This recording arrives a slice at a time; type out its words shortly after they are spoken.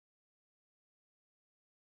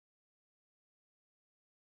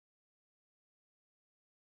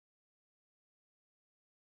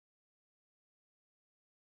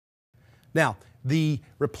Now, the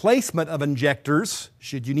replacement of injectors,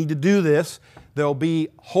 should you need to do this, there'll be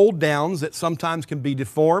hold downs that sometimes can be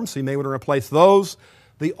deformed, so you may want to replace those.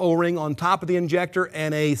 The O-ring on top of the injector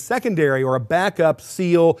and a secondary or a backup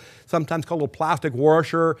seal, sometimes called a plastic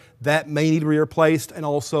washer, that may need to be replaced, and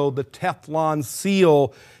also the Teflon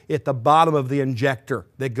seal at the bottom of the injector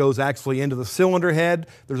that goes actually into the cylinder head.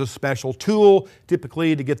 There's a special tool,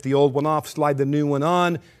 typically to get the old one off, slide the new one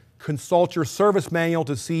on. Consult your service manual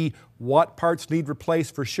to see what parts need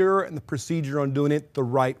replaced for sure and the procedure on doing it the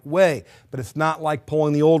right way. But it's not like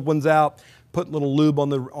pulling the old ones out, putting a little lube on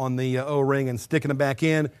the O-ring and sticking it back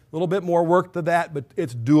in. A little bit more work to that, but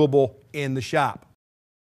it's doable in the shop.